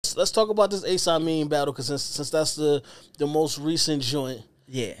let's talk about this Ace Amin battle, because since that's the most recent joint.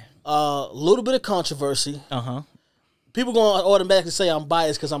 Yeah. A little bit of controversy. People gonna automatically say I'm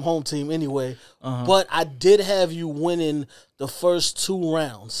biased because I'm home team anyway. But I did have you winning the first 2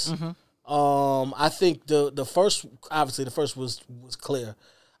 rounds. I think the first, obviously the first was clear.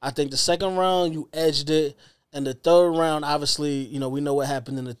 I think the second round you edged it, and the third round, obviously, we know what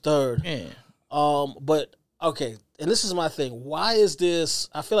happened in the third. Yeah. But okay, and this is my thing. Why is this?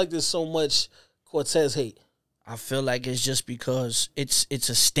 I feel like there's so much Cortez hate. I feel like it's just because it's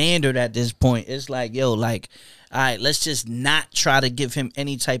a standard at this point. It's like, yo, like, all right, let's just not try to give him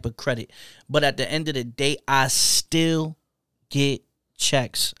any type of credit. But at the end of the day, I still get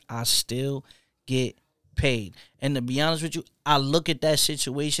checks. I still get paid. And to be honest with you, I look at that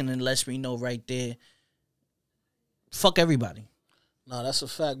situation and lets me know right there, fuck everybody. No, that's a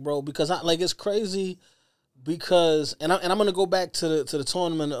fact, bro. Because it's crazy. Because and I'm gonna go back to the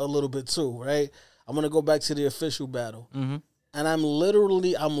tournament a little bit too, right? I'm gonna go back to the official battle, and I'm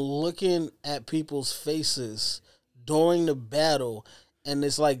looking at people's faces during the battle, and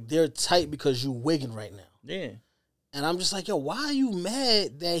it's like they're tight because you wigging right now. Yeah, and I'm just like, yo, why are you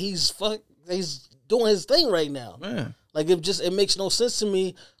mad that he's doing his thing right now? Yeah. Like it makes no sense to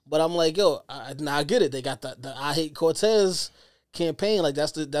me. But I'm like, yo, I get it. They got the I Hate Cortez campaign. Like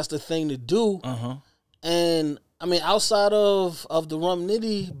that's the thing to do. And I mean, outside of the Rum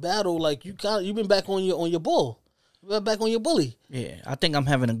Nitty battle, like you've been back on your bull. You've been back on your bully. Yeah, I think I'm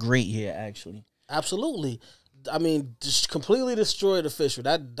having a great year actually. Absolutely. I mean, just completely destroyed official.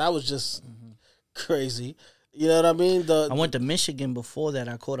 That was just crazy. You know what I mean? I went to Michigan before that.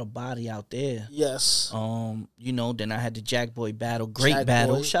 I caught a body out there. Yes. Then I had the Jack Boy battle. Great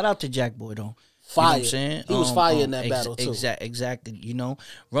battle. Boy. Shout out to Jack Boy though. Fire. You know what I'm saying? He was fire in that battle too. Exactly.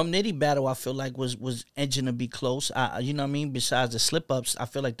 Rum Nitty battle I feel like was edging to be close. You know what I mean? Besides the slip ups, I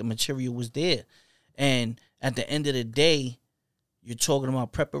feel like the material was there. And at the end of the day, you're talking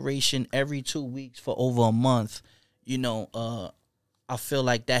about preparation every 2 weeks for over a month. I feel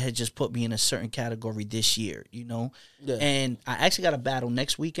like that had just put me in a certain category this year, Yeah. And I actually got a battle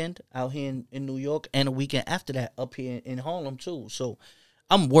next weekend out here in New York, and a weekend after that up here in Harlem too. So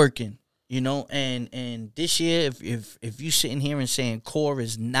I'm working. And this year, if you sitting here and saying Core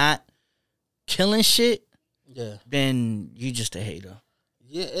is not killing shit, then you just a hater.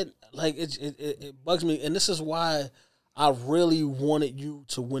 Yeah, it bugs me, and this is why I really wanted you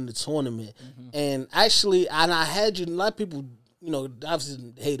to win the tournament. And actually, I had you. A lot of people,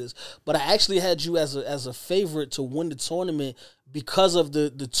 obviously haters, but I actually had you as a favorite to win the tournament because of the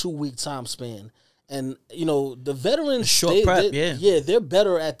 2 week time span. And the veterans, they're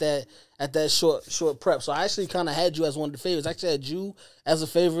better at that short prep. So I actually kind of had you as one of the favorites. I actually had you as a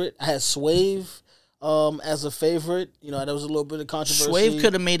favorite. I had Swave as a favorite. There was a little bit of controversy. Swave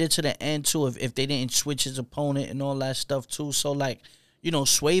could have made it to the end too if they didn't switch his opponent and all that stuff too. So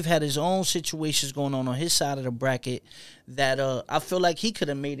Swave had his own situations going on his side of the bracket that I feel like he could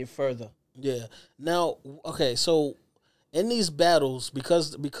have made it further. Yeah. Now, okay, so in these battles,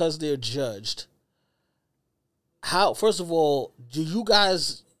 because they're judged, how, first of all, do you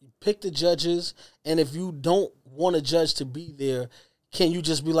guys pick the judges? And if you don't want a judge to be there, can you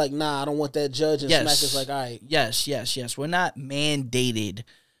just be like, nah, I don't want that judge, and Smack is like, all right. Yes. We're not mandated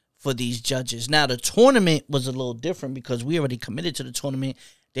for these judges. Now, the tournament was a little different because we already committed to the tournament.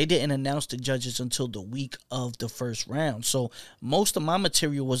 They didn't announce the judges until the week of the first round. So most of my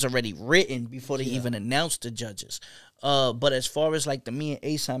material was already written before they even announced the judges. But as far as like the me and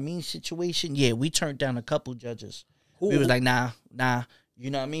Ace Amin situation, we turned down a couple judges. We was like, nah, you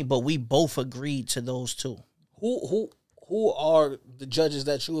know what I mean? But we both agreed to those two. Who are the judges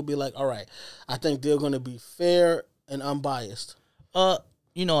that you would be like, all right, I think they're going to be fair and unbiased? A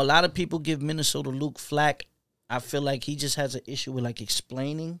lot of people give Minnesota Luke flack. I feel like he just has an issue with like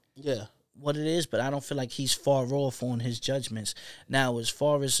explaining what it is, but I don't feel like he's far off on his judgments. Now, as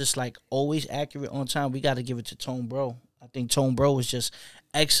far as just like always accurate on time, we got to give it to Tone Bro. I think Tone Bro is just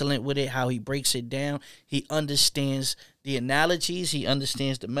excellent with it, how he breaks it down. He understands the analogies. He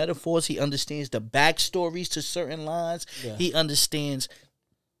understands the metaphors. He understands the backstories to certain lines. Yeah. He understands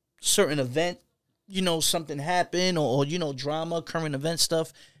certain event, something happened or drama, current event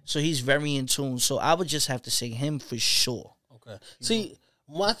stuff. So he's very in tune. So I would just have to say him for sure. Okay. See,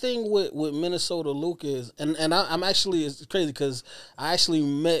 my thing with Minnesota Luke is, and I'm actually, it's crazy because I actually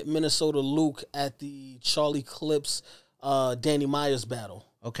met Minnesota Luke at the Charlie Clips Danny Myers battle.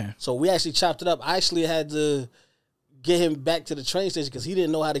 Okay. So we actually chopped it up. I actually had to get him back to the train station because he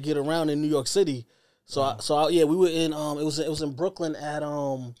didn't know how to get around in New York City. So we were in it was in Brooklyn at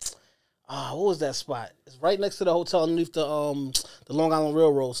what was that spot? It's right next to the hotel underneath the Long Island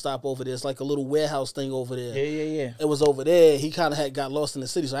Railroad stop over there. It's like a little warehouse thing over there. Yeah. It was over there. He kind of had got lost in the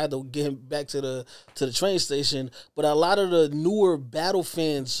city, so I had to get him back to the train station. But a lot of the newer battle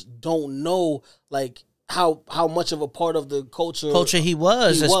fans don't know like how much of a part of the culture he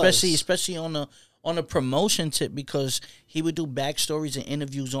was, especially on a promotion tip, because he would do backstories and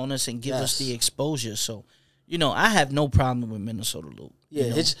interviews on us and give us the exposure. So, you know, I have no problem with Minnesota Luke. Yeah,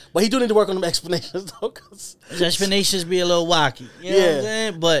 you know? But he do need to work on them explanations though. His explanations be a little wacky. You know what I'm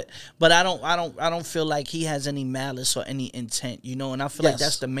saying? But I don't feel like he has any malice or any intent. You know, and I feel like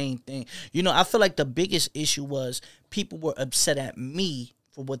that's the main thing. You know, I feel like the biggest issue was people were upset at me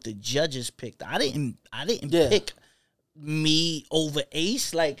for what the judges picked. I didn't pick me over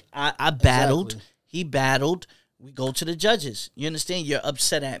Ace. Like I battled. Exactly. He battled. We go to the judges. You understand? You're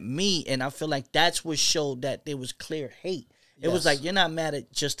upset at me, and I feel like that's what showed that there was clear hate. It was like, you're not mad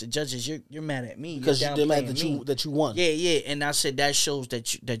at just the judges. You're mad at me because they're mad that you won. Yeah. And I said that shows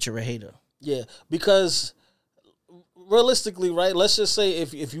that you're a hater. Yeah, because realistically, right? Let's just say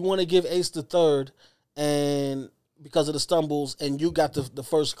if you want to give Ace the third, and because of the stumbles, and you got the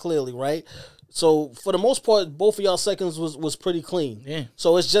first clearly, right? So for the most part, both of y'all seconds was pretty clean. Yeah.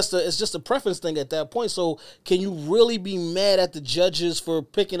 So it's just a preference thing at that point. So can you really be mad at the judges for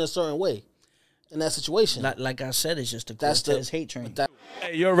picking a certain way in that situation? Like I said, it's just a Cortez hate train.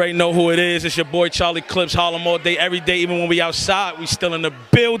 Hey, you already know who it is. It's your boy Charlie Clips, Harlem all day, every day. Even when we outside, we still in the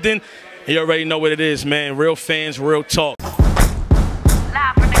building. You already know what it is, man. Real fans, real talk.